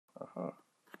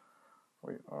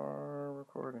We are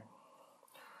recording.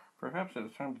 Perhaps it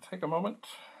is time to take a moment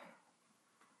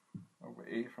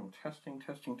away from testing,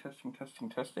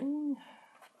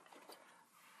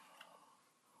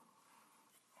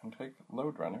 and take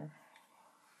Lode Runner,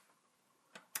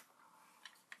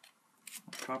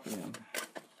 pop it in.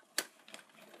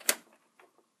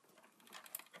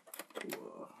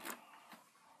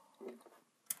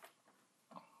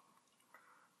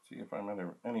 See if I'm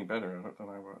any better at it than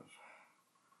I was.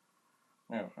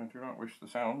 Now, I do not wish the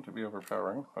sound to be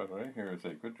overpowering. By the way, here is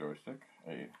a good joystick,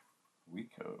 a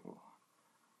Wico.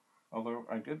 Although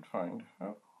I did find,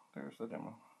 oh, there's the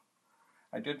demo.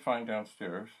 I did find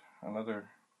downstairs another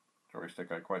joystick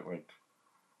I quite liked.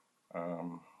 I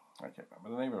can't remember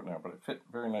the name of it now, but it fit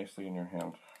very nicely in your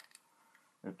hand.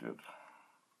 It did.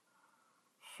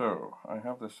 So, I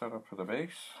have this set up for the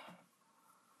base.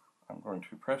 I'm going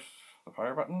to press the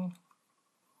fire button.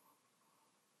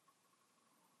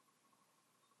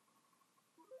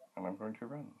 And I'm going to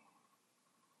run.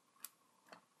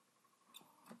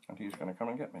 And he's going to come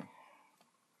and get me.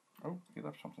 Oh, he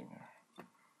left something there.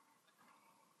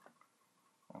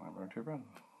 And I'm going to run.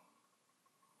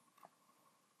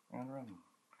 And run.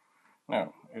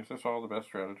 Now, is this all the best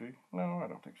strategy? No, I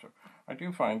don't think so. I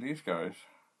do find these guys,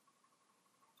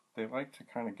 they like to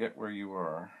kind of get where you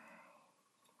are.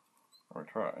 Or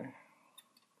try.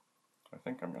 I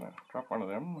think I'm going to drop one of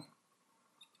them.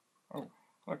 Oh,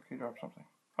 look, he dropped something.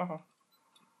 Haha.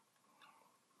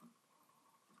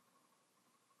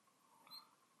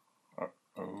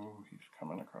 Uh-oh, he's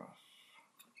coming across.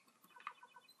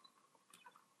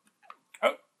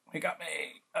 Oh, he got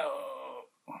me. Oh.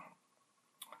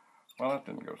 Well, that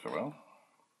didn't go so well.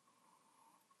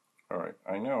 Alright,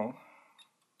 I know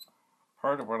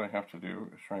part of what I have to do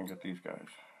is try and get these guys.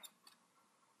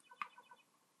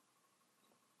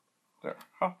 There.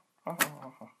 Ha, ha,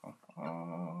 ha, ha, ha,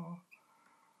 ha.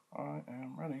 I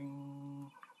am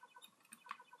running.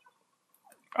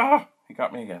 Ah! He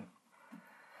got me again.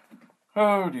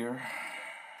 Oh dear.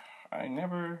 I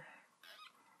never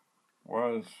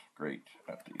was great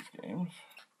at these games.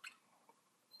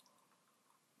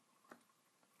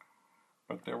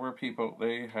 But there were people,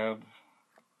 they had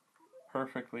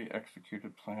perfectly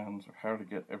executed plans of how to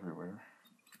get everywhere.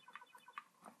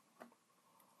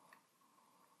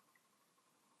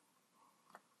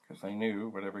 Because they knew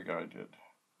what every guy did.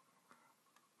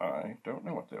 I don't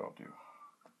know what they all do.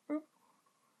 Oop.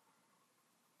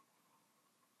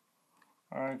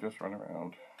 I just run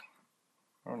around.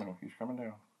 Oh no, he's coming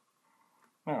down.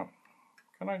 Now,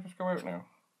 can I just go out now?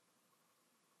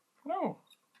 No!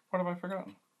 What have I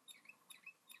forgotten?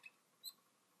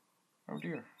 Oh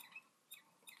dear.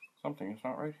 Something is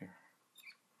not right here.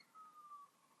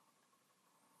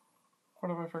 What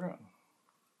have I forgotten?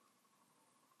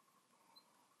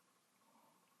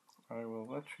 I will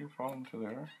let you fall into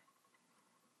there.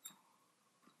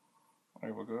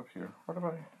 I will go up here. What have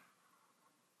I?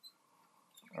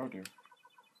 Oh dear.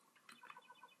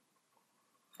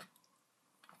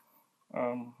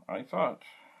 I thought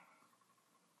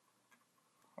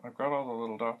I've got all the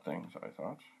little dot things, I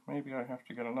thought. Maybe I have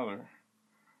to get another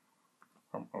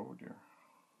from, oh dear.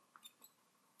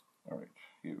 Alright,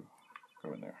 you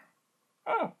go in there.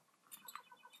 Ah!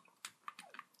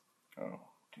 Oh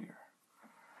dear.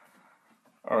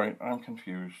 Alright, I'm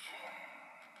confused.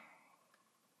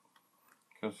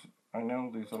 Because I know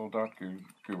these little dot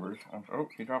goobers. Oh,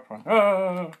 he dropped one.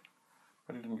 Ah!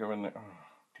 But he didn't go in there. Oh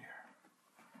dear.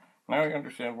 Now you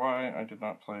understand why I did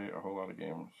not play a whole lot of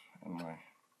games in my...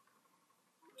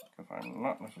 Because I'm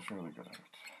not necessarily good at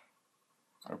it.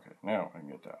 Okay, now I can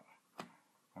get that.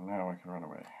 And now I can run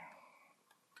away.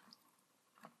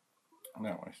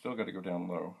 Now, I still got to go down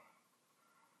low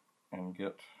and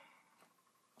get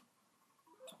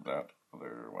that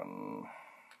other one.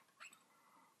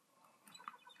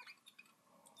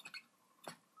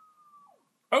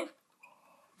 Oh!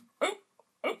 Oh!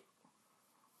 Oh!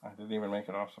 I didn't even make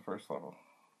it off the first level.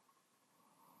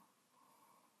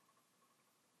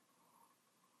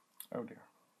 Oh dear.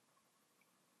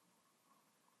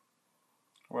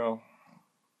 Well,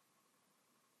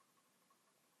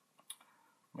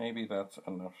 maybe that's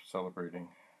enough celebrating.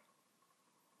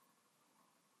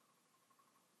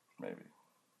 Maybe.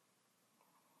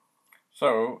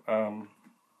 So, I'm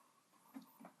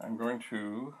going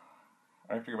to,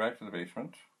 I have to go back to the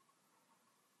basement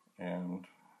and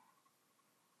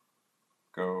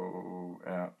go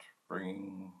at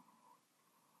bringing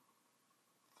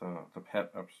the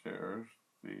pet upstairs,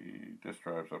 the disk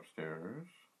drives upstairs,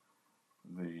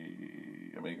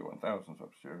 the Amiga 1000s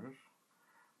upstairs,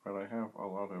 but I have a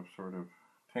lot of sort of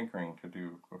tinkering to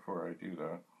do before I do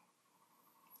that.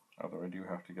 Although I do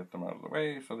have to get them out of the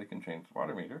way so they can change the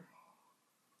water meter.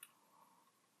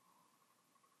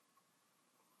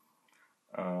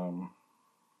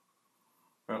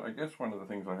 But I guess one of the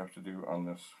things I have to do on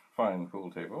this fine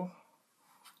pool table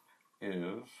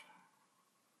is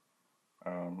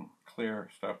clear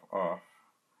stuff off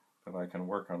that I can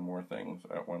work on more things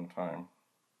at one time,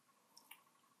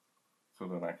 so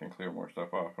that I can clear more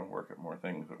stuff off and work at more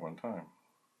things at one time,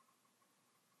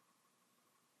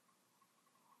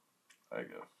 I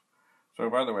guess. So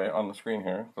by the way, on the screen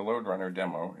here, the Lode Runner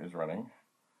demo is running,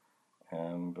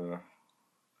 and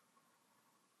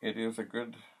it is a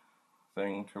good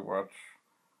thing to watch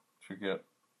to get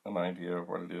an idea of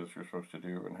what it is you're supposed to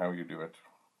do and how you do it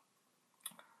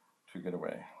to get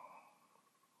away,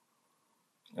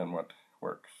 and what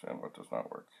works and what does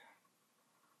not work.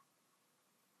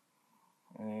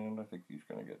 And I think he's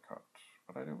going to get caught,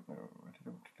 but I don't know.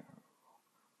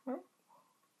 No.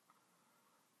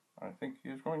 I think he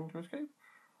is going to escape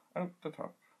out the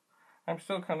top. I'm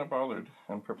still kind of bothered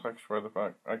and perplexed by the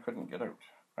fact I couldn't get out.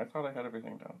 I thought I had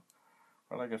everything done,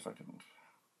 but I guess I didn't.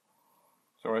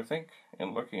 So I think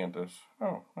in looking at this,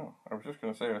 oh no, I was just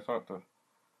going to say I thought the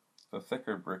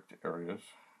thicker bricked areas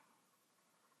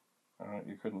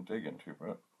you couldn't dig into,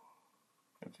 but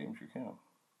it seems you can,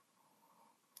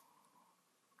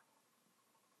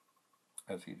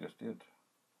 as he just did.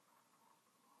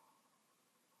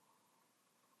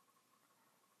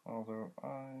 Although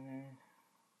I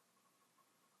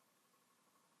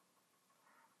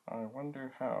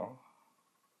wonder how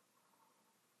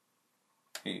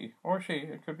he, or she,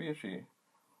 it could be a she,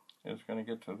 is going to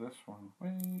get to this one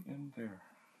way in there.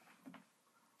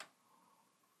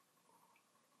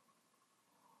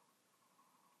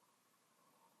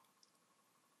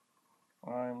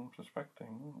 I'm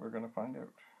suspecting we're going to find out.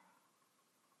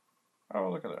 Oh,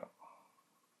 look at that.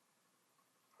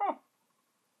 Huh.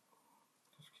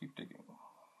 Just keep digging.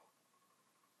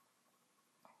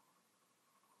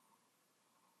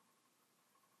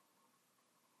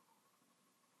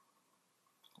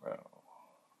 Well,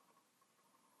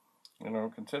 you know,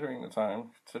 considering the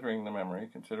time, considering the memory,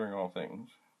 considering all things,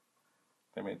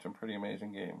 they made some pretty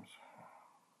amazing games.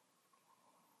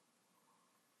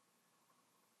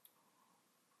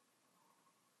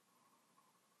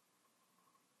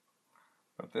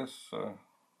 But this,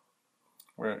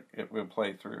 where it will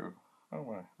play through. Oh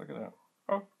my, look at that.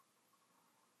 Oh,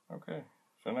 okay.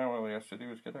 So now all he has to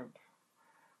do is get out.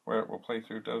 Where it will play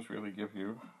through does really give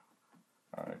you,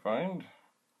 I find,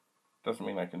 doesn't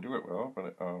mean I can do it well,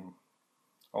 but a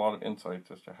lot of insights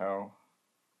as to how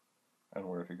and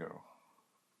where to go.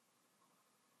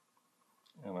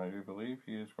 And I do believe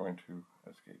he is going to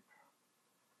escape.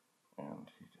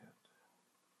 And he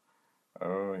did.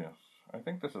 Oh yes. I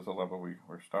think this is a level we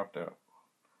were stopped at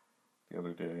the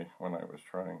other day when I was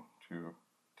trying to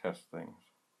test things.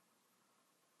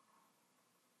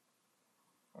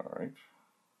 Alright.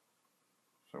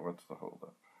 So what's the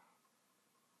holdup?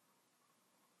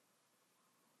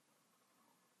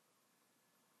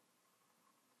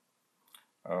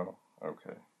 Oh,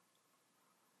 okay.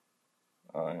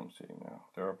 I am seeing now.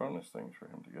 There are bonus things for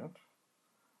him to get.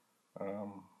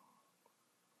 Oh,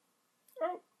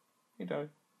 he died.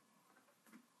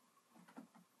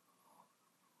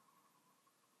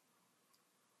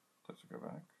 Does it go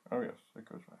back? Oh yes, it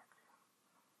goes back.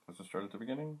 Does it start at the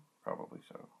beginning? Probably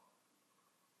so.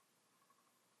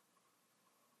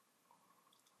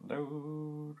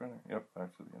 Lode Runner. Yep,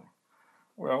 back to the beginning.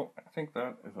 Well, I think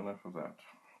that is enough of that.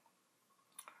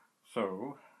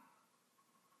 So,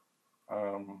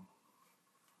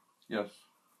 yes,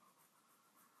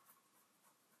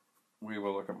 we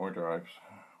will look at more drives.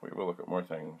 We will look at more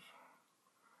things.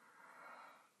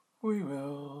 We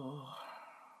will.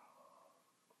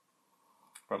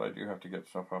 But I do have to get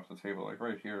stuff off the table. Like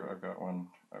right here, I've got one.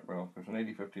 Well, there's an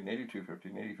 8050, an 8250,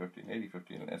 an 8050, an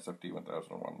 8050, and an SFD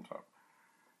 1001 on top.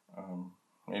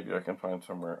 Maybe I can find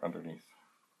somewhere underneath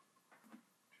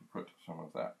to put some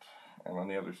of that. And on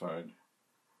the other side,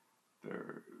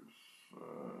 there's,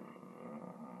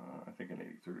 I think an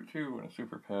 8032 and a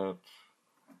Super Pet,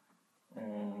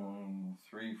 and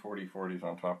 3 4040s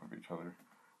on top of each other.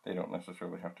 They don't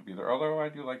necessarily have to be there, although I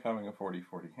do like having a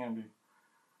 4040 handy,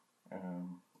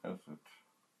 as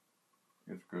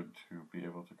it is good to be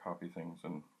able to copy things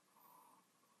and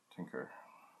tinker.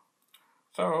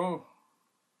 So,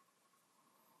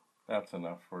 that's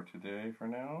enough for today for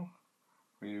now.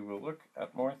 We will look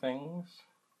at more things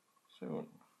soon.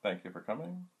 Thank you for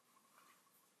coming.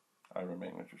 I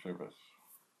remain at your service.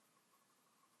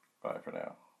 Bye for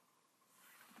now.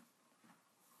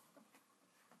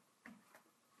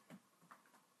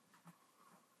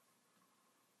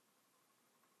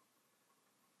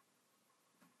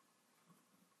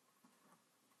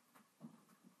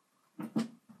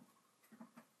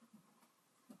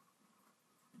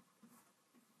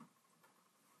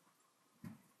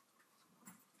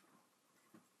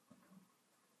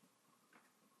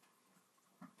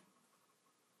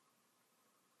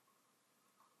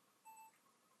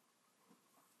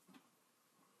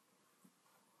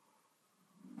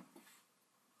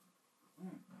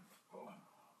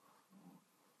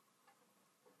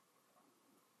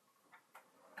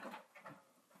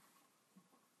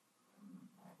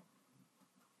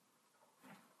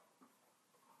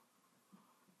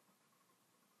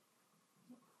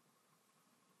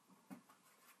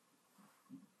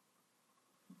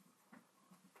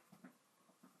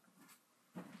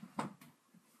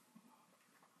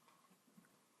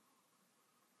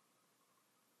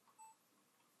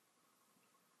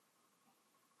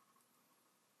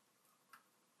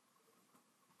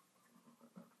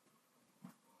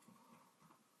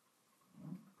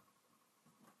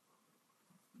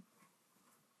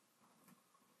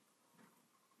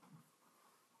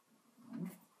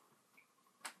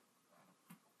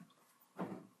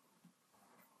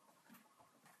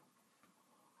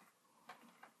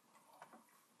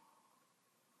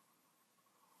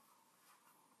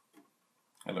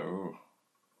 Hello.